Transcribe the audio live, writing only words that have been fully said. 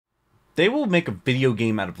They will make a video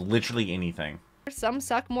game out of literally anything. Some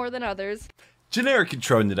suck more than others. Generic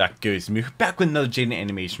Control in the Duck Goes Me, back with another Jaiden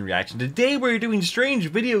animation reaction. Today we're doing strange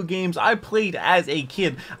video games I played as a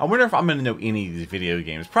kid. I wonder if I'm going to know any of these video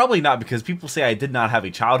games. Probably not, because people say I did not have a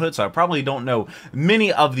childhood, so I probably don't know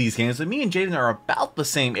many of these games. But me and Jaiden are about the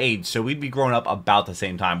same age, so we'd be growing up about the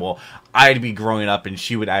same time. Well, I'd be growing up and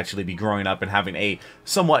she would actually be growing up and having a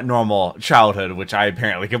somewhat normal childhood, which I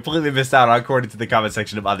apparently completely missed out on according to the comment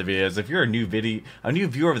section of other videos. If you're a new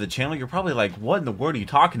viewer of the channel, you're probably like, what in the world are you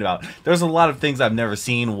talking about? There's a lot of things I've never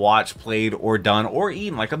seen, watched, played, or done, or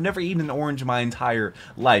eaten. Like, I've never eaten an orange my entire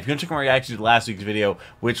life. You can check my reaction to last week's video,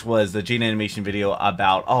 which was the Jaiden animation video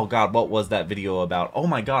about, oh god, what was that video about? Oh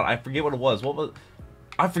my god, I forget what it was.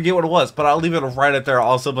 I forget what it was, but I'll leave it right up there.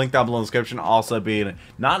 Also, link down below in the description. Also, being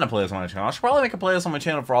not in a playlist on my channel. I should probably make a playlist on my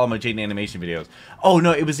channel for all of my Jaiden animation videos. Oh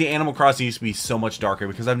no, it was the Animal Crossing used to be so much darker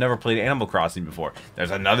because I've never played Animal Crossing before.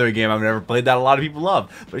 There's another game I've never played that a lot of people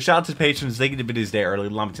love. But shout out to the patrons. They get the videos day early.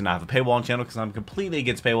 Allow me to not have a paywall on channel because I'm completely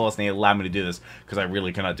against paywalls, and they allow me to do this because I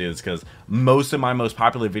really cannot do this because most of my most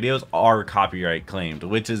popular videos are copyright claimed,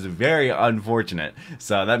 which is very unfortunate.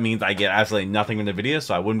 So that means I get absolutely nothing from the video,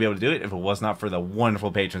 so I wouldn't be able to do it if it was not for the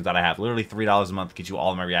wonderful patrons that I have. Literally $3 a month to get you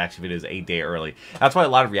all of my reaction videos a day early. That's why a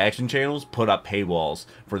lot of reaction channels put up paywalls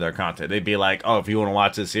for their content. They'd be like, oh, if you want to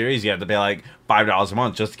watch this series, you have to pay like $5 a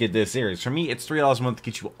month just to get this series. For me, it's $3 a month to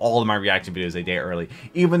get you all of my reaction videos a day early.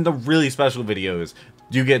 Even the really special videos,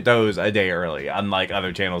 you get those a day early, unlike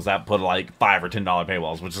other channels that put like $5 or $10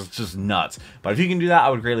 paywalls, which is just nuts. But if you can do that, I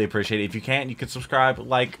would greatly appreciate it. If you can't, you can subscribe,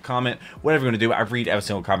 like, comment, whatever you want to do. I read every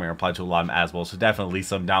single comment and reply to a lot of them as well, so definitely leave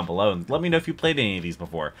some down below and let me know if you played any of these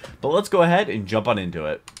before. But let's go ahead and jump on into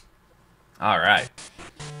it. Alright.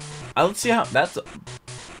 Let's see how that's...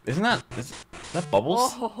 is that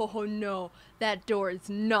Bubbles? Oh no, that door is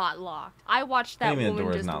not locked. I watched that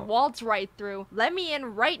woman just waltz right through. Let me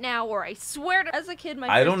in right now, or I swear to. As a kid,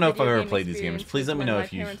 I don't know if I've ever played these games. Please let me know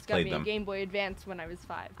if you've played them. My parents got me a Game Boy Advance when I was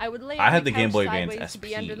 5. I would lay I had on the couch Game Boy Advance sideways SP to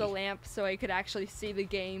be under the lamp so I could actually see the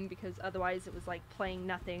game, because otherwise it was like playing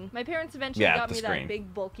nothing. My parents eventually got me that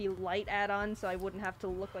big bulky light add-on so I wouldn't have to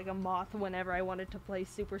look like a moth whenever I wanted to play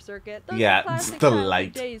Super Circuit. Those yeah, it's the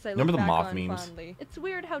light. Remember the moth memes? Fondly. It's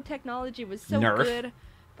weird how technology was so good.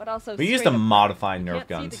 But also, we used to modify Nerf guns.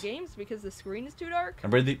 You can't see the games because the screen is too dark.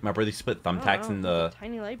 Remember they split thumbtacks in the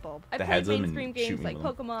tiny light bulb. I played mainstream games like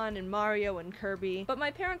Pokemon and Mario and Kirby, but my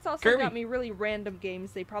parents also got me really random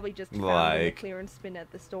games they probably just found in a clearance bin at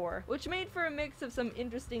the store, which made for a mix of some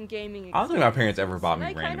interesting gaming experiences. I don't think my parents ever bought me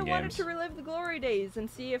random games. I kind of wanted to relive the glory days and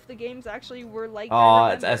see if the games actually were like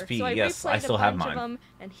it's SP. So yes, I still have mine. Them,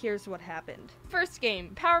 and here's what happened. First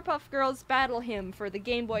game, Powerpuff Girls Battle Hymn for the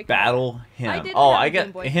Game Boy. Battle Hymn. I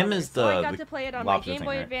get him is the. So I got to play it on my Game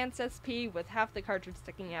Boy Advance SP with half the cartridge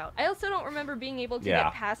sticking out. I also don't remember being able to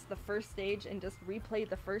get past the first stage and just replay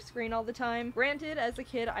the first screen all the time. Granted, as a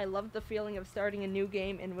kid, I loved the feeling of starting a new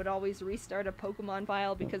game and would always restart a Pokemon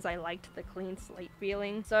file because I liked the clean slate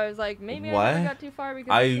feeling. So I was like, maybe I never got too far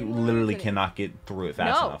because I literally cannot get through it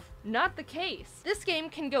fast enough. Not the case. This game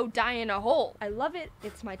can go die in a hole. I love it.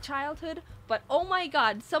 It's my childhood. But oh my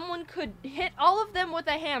god, someone could hit all of them with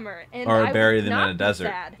a hammer and or bury them in a desert.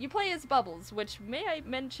 Sad. You play as Bubbles, which, may I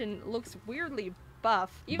mention, looks weirdly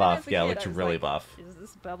buff. Even buff, as a yeah, kid, looks really buff. Is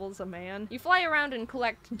this Bubbles a man? You fly around and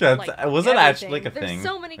collect, was it actually like a thing? thing? There's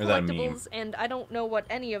so many collectibles, and I don't know what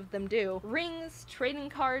any of them do. Rings,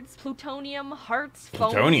 trading cards, plutonium, hearts,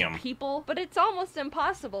 phones, people. But it's almost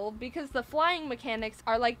impossible because the flying mechanics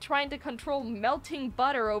are like trying to control melting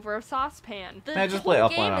butter over a saucepan. The whole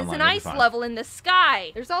game is an ice level in the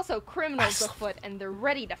sky. There's also criminals afoot, and they're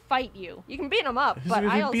ready to fight you. You can beat them up, but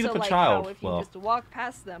I also like how if you just walk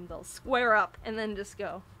past them, they'll square up and then just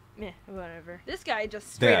go, meh, whatever. This guy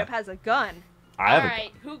just straight up has a gun.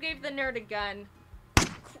 Alright, who gave the nerd a gun?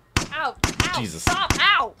 Ow, ow, Jesus. Stop,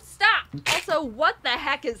 ow, stop! Also, what the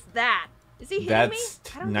heck is that? Is he hitting me?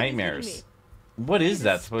 That's nightmares. What is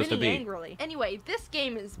that supposed to be? Angrily. Anyway, this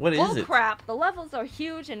game is crap. The levels are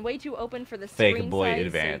huge and way too open for the screen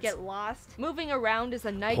size, so you get lost. Moving around is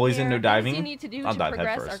a nightmare. Poison, no diving? Things you need to do to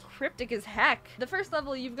progress are cryptic as heck. The first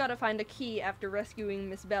level, you've got to find a key after rescuing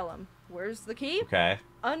Miss Bellum. Where's the key? Okay.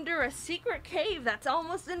 Under a secret cave that's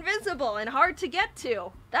almost invisible and hard to get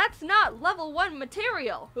to. That's not level 1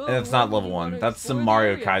 material. That's not level 1. That's the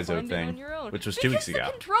Mario Kaizo thing, which was 2 weeks ago.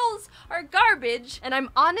 The controls are garbage, and I'm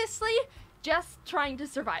honestly just trying to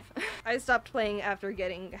survive. I stopped playing after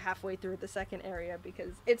getting halfway through the second area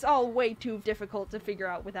because it's all way too difficult to figure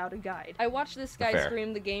out without a guide. I watched this guy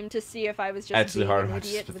stream the game to see if I was just being an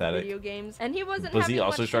idiot with video games, and he wasn't having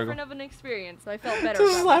much different of an experience, so I felt better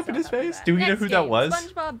about slap in his face? Do we know who that was?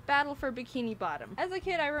 SpongeBob Battle for Bikini Bottom. As a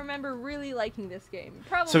kid, I remember really liking this game.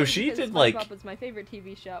 Probably so she because did SpongeBob was my favorite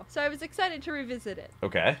TV show, so I was excited to revisit it.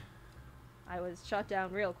 Okay. I was shot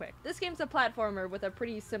down real quick. This game's a platformer with a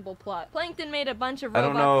pretty simple plot. Plankton made a bunch of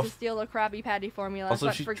robots to steal a Krabby Patty formula,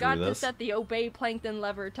 but forgot to set the obey Plankton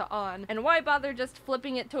lever to on. And why bother just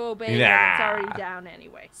flipping it to obey when it's already down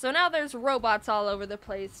anyway? So now there's robots all over the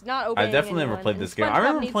place, not obeying I definitely never played this game. I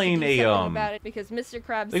remember playing a because Mr.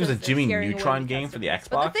 Krabs it was a Jimmy Neutron game for the Xbox.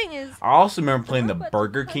 But the thing is, I also remember playing the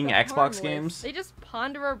Burger King Xbox games. They just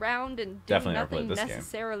ponder around and do nothing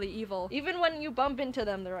necessarily evil. Even when you bump into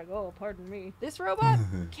them, they're like, oh, pardon me. This robot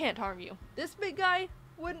can't harm you. This big guy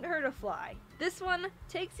wouldn't hurt a fly. This one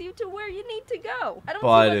takes you to where you need to go. I don't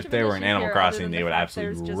but if they were in Animal Crossing, they would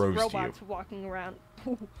absolutely roast you. Robots walking around.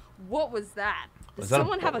 What was that? Does that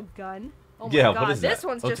someone have a gun? Oh my yeah, god, what is that? This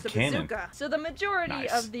one's just a bazooka. So the majority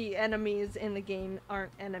of the enemies in the game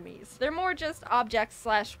aren't enemies. They're more just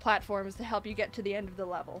objects/platforms to help you get to the end of the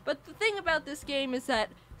level. But the thing about this game is that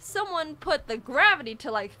someone put the gravity to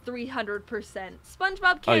like 300%.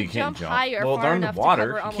 SpongeBob can't jump higher far enough to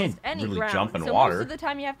cover almost any ground. Jump in so water. most of the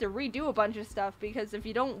time you have to redo a bunch of stuff because if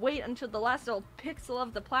you don't wait until the last little pixel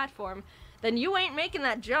of the platform, then you ain't making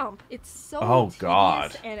that jump. It's so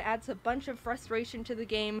tedious and adds a bunch of frustration to the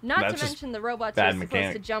game. Not to mention the robots are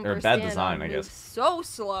supposed to jump or stand on move so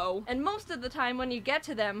slow. And most of the time when you get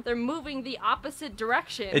to them, they're moving the opposite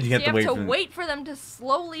direction. And you have to wait for them to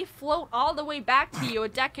slowly float all the way back to you a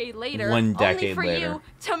decade later. One decade only for you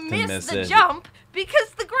to miss the jump because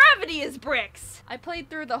the gravity is bricks. I played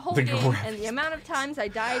through the whole game, and the amount of times I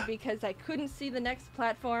died because I couldn't see the next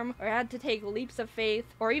platform, or had to take leaps of faith,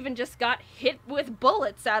 or even just got hit with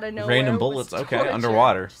bullets out of nowhere. Random bullets, okay,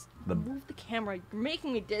 underwater. Just move the camera. You're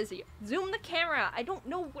making me dizzy. Zoom the camera. I don't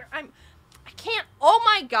know where I'm. I can't. Oh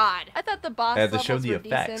my god! I thought the boss levels were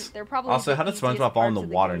decent. They're probably also, how did SpongeBob fall in the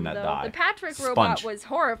water and not die? The Patrick robot was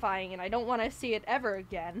horrifying, and I don't want to see it ever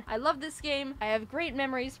again. I love this game. I have great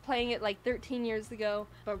memories playing it like 13 years ago,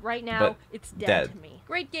 but right now it's dead to me.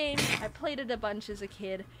 Great game. I played it a bunch as a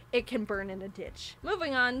kid. It can burn in a ditch.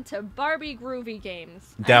 Moving on to Barbie Groovy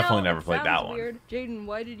games. Definitely never played that one. Weird. Jaiden,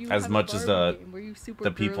 why did you as have much a as game? Were you super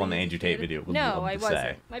the people in the Andrew Tate video would No, love I to wasn't.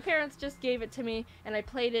 say. My parents just gave it to me, and I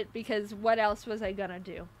played it because what else was I gonna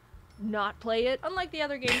do? Not play it. Unlike the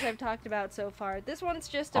other games I've talked about so far, this one's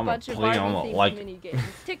just a bunch of Barbie-themed mini-games.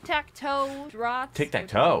 Tic-tac-toe, draughts.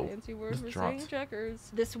 Tic-tac-toe? Fancy word for saying checkers.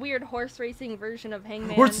 This weird horse racing version of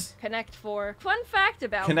Hangman. Connect 4. Fun fact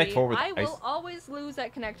about me, I will always lose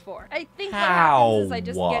at Connect 4. I think what happens is I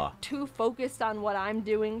just get too focused on what I'm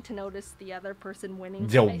doing to notice the other person winning.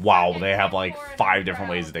 Wow, they have like 5 different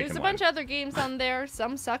ways that they can win. There's a bunch of other games on there.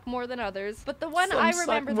 Some suck more than others. But the one I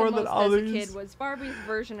remember the most as a kid was Barbie's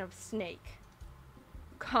version of Snake.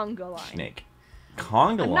 Conga line. Snake.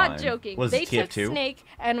 Conga line? I'm not joking. They took TF2? Snake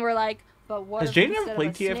and were like, but what Has if Jaiden instead ever played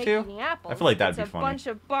of a snake TF2? eating apples, I feel like that'd be it's funny. a bunch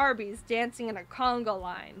of Barbies dancing in a conga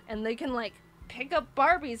line. And they can, like, pick up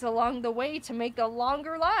Barbies along the way to make a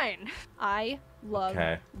longer line. I love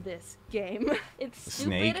this game. It's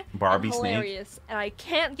stupid and hilarious, and I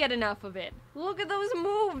can't get enough of it. Look at those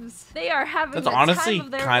moves. They are having the time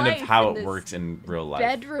of their kind of life how in it works in real life.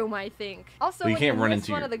 Bedroom, I think. Also, when you miss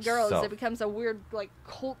one of the girls, it becomes a weird, like,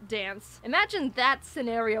 cult dance. Imagine that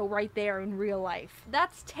scenario right there in real life.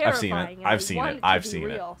 That's terrifying. I've seen it. I've seen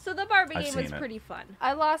it. So the Barbie game was pretty fun.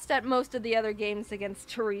 I lost at most of the other games against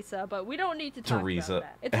Teresa, but we don't need to talk about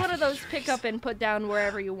that. It's one of those pick up and put down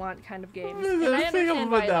wherever you want kind of games. And I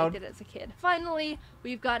understand why I liked it as a kid. Finally,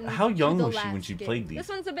 we've gotten How young to the was she last when she game. played these? This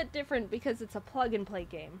one's a bit different because it's a plug and play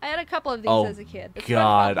game. I had a couple of these as a kid. It's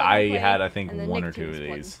God, I play, had I think and one the or two of Nicktoons these.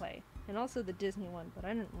 Plug and play. And also the Disney one, but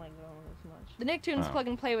I didn't like that one as much. The Nicktoons Plug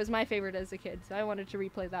and Play was my favorite as a kid, so I wanted to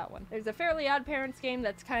replay that one. There's a Fairly Odd Parents game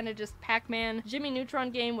that's kind of just Pac-Man, Jimmy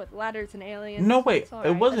Neutron game with ladders and aliens. No, wait,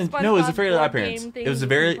 it wasn't. No, it was a Fairly Odd Parents. It was a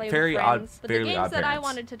very Odd Fairly Odd Parents. But the games that I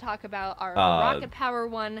wanted to talk about are Rocket Power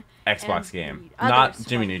 1, Xbox game, not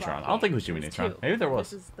Jimmy Neutron. I don't think it was Jimmy Neutron. Maybe there was.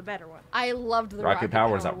 This is the better one. I loved the Rocket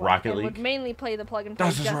Power. Was that Rocket League? I would mainly play the plug and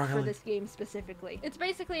play just for this game specifically. It's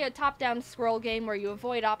basically a top-down scroll game where you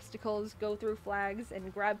avoid obstacles, go through flags,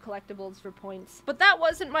 and grab collectibles for points. But that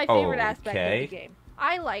wasn't my favorite aspect of the game.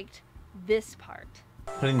 I liked this part.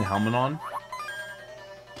 Putting the helmet on?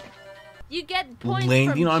 You get points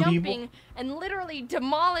landing from on jumping people? and literally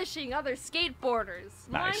demolishing other skateboarders.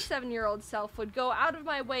 Nice. My 7-year-old self would go out of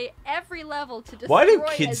my way every level to destroy Why do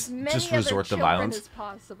kids as many just other resort to children violence? as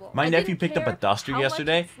possible. My I nephew didn't picked up a care duster how much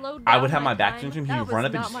yesterday. it slowed I down would have my back time. to him. He That would was run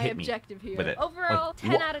up and not just my hit me objective here. with it. Overall, Like,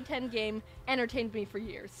 10 out of 10 game entertained me for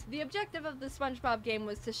years. The objective of the SpongeBob game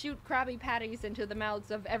was to shoot Krabby Patties into the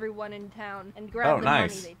mouths of everyone in town and grab the money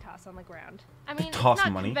they toss on the ground. I mean, it's not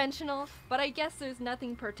conventional, but I guess there's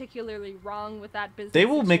nothing particularly wrong with that business. They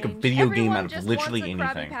will make a video Everyone game out of literally wants a Krabby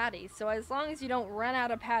anything. Patty, so as long as you don't run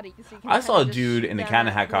out of patties, you can I saw a just dude shoot in a them cat in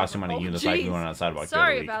a at hat costume on a whoever- unicycle jeez. going on a sidewalk.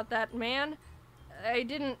 Sorry about that, man. I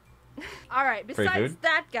didn't. All right. Besides food?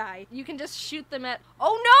 that guy, you can just shoot them at.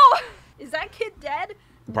 Oh no! Is that kid dead?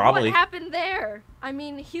 Probably. What happened there? I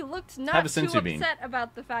mean, he looked not Have a too senzu bean. upset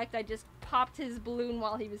about the fact I just popped his balloon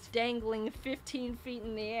while he was dangling 15 feet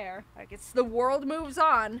in the air. I guess the world moves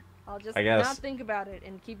on. I'll just not think about it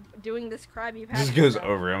and keep doing this Krabby Patty. Just goes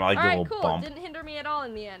over him like a little cool. bump. Didn't hinder me at all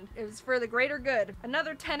in the end. It was for the greater good.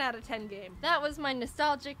 Another 10 out of 10 game. That was my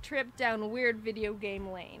nostalgic trip down weird video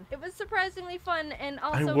game lane. It was surprisingly fun and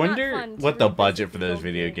also I wonder not fun to what the revisit budget for these those old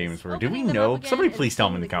video games were. Do we Opening them know? up again Somebody and please tell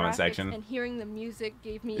me in seeing the comment graphics section. And hearing the music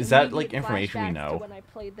gave me Is that like immediate information we flashbacks know? to when I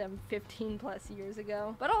played them 15 plus years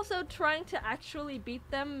ago. But also trying to actually beat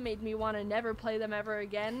them made me want to never play them ever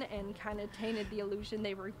again and kind of tainted the illusion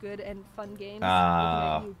they were good and fun games. Looking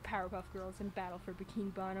at you Powerpuff Girls and Battle for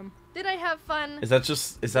Bikini Bottom. Did I have fun? Is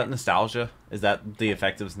that nostalgia? Is that the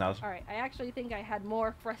effect of nostalgia? Alright, I actually think I had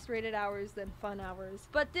more frustrated hours than fun hours.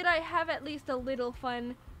 But did I have at least a little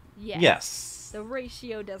fun? Yes. The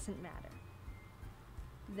ratio doesn't matter.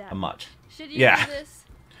 That much. Should you do this?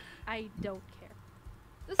 I don't care.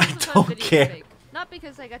 This is a fun video to make. Not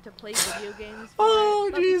because I got to play video games for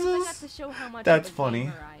it, but because I got to show how much of a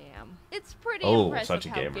gamer I am. It's pretty impressive such a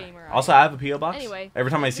how gamer. I Also, am. I have a PO box. Anyway,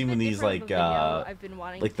 every time I see one of these like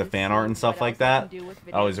the fan art and stuff like that,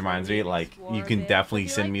 it always reminds me like you can definitely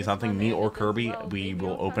send me something, me or Kirby. We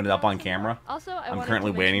will open it up on camera. Also, I'm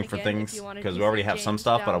currently waiting for things because we already have some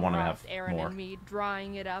stuff, but I want to have more. And me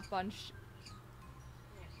drawing it up on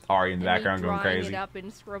Ari in the background going crazy. It up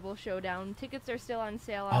in Scribble Showdown. Tickets are still on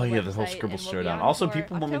sale on oh yeah, the this whole website, Scribble and we'll Showdown. be on Also, for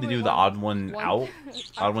people want me to October do the odd one out,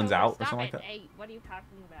 odd ones out or something like that. Hey, what are you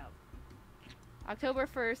talking about? October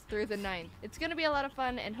 1st through the 9th. It's going to be a lot of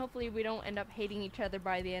fun, and hopefully we don't end up hating each other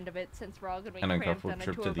by the end of it, since we're all going to be cramped on a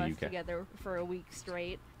tour bus together for a week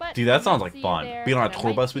straight. But dude, that sounds like fun. Being on a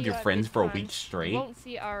tour bus with your friends for a week straight. Won't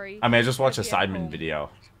see Ari. I mean, I just watched a Sidemen video.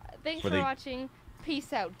 Thanks for watching.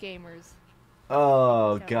 Peace out, gamers.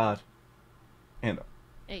 Oh, God. And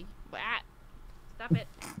hey, stop it.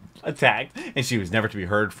 Attacked, and she was never to be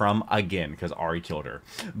heard from again because Ari killed her.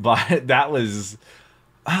 But that was,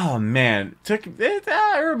 oh man,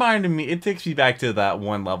 it reminded me. It takes me back to that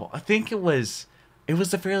one level. I think it was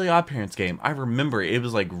the Fairly Odd Parents game. I remember it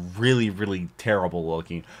was like really, really terrible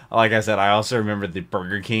looking. Like I said, I also remember the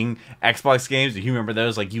Burger King Xbox games. Do you remember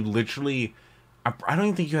those? Like you literally, I don't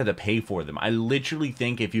even think you had to pay for them. I literally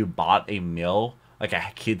think if you bought a meal, like a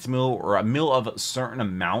kid's meal or a meal of a certain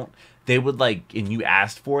amount, they would like, and you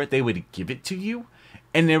asked for it, they would give it to you.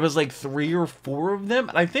 And there was like 3 or 4 of them.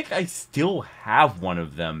 And I think I still have one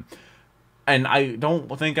of them. And I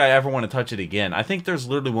don't think I ever want to touch it again. I think there's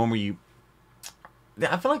literally one where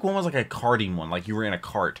I feel like one was like a karting one, like you were in a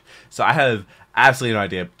cart. So I have absolutely no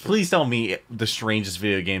idea. Please tell me the strangest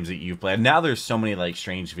video games that you've played. Now there's so many like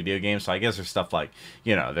strange video games, so I guess there's stuff like,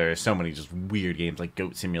 you know, there's so many just weird games like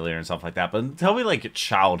Goat Simulator and stuff like that. But tell me like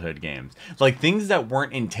childhood games, like things that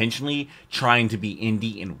weren't intentionally trying to be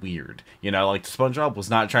indie and weird. You know, like SpongeBob was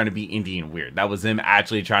not trying to be indie and weird. That was them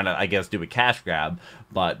actually trying to, I guess, do a cash grab.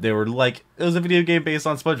 But they were like, it was a video game based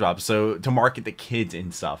on SpongeBob, so to market the kids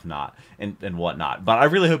and stuff, and whatnot. But I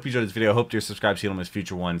really hope you enjoyed this video. I hope you're subscribed to my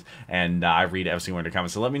future ones, and I read every single one in the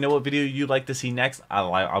comments. So let me know what video you'd like to see next.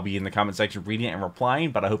 I'll be in the comment section reading it and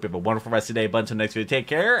replying. But I hope you have a wonderful rest of the day. But until next video, take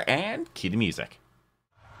care and cue the music.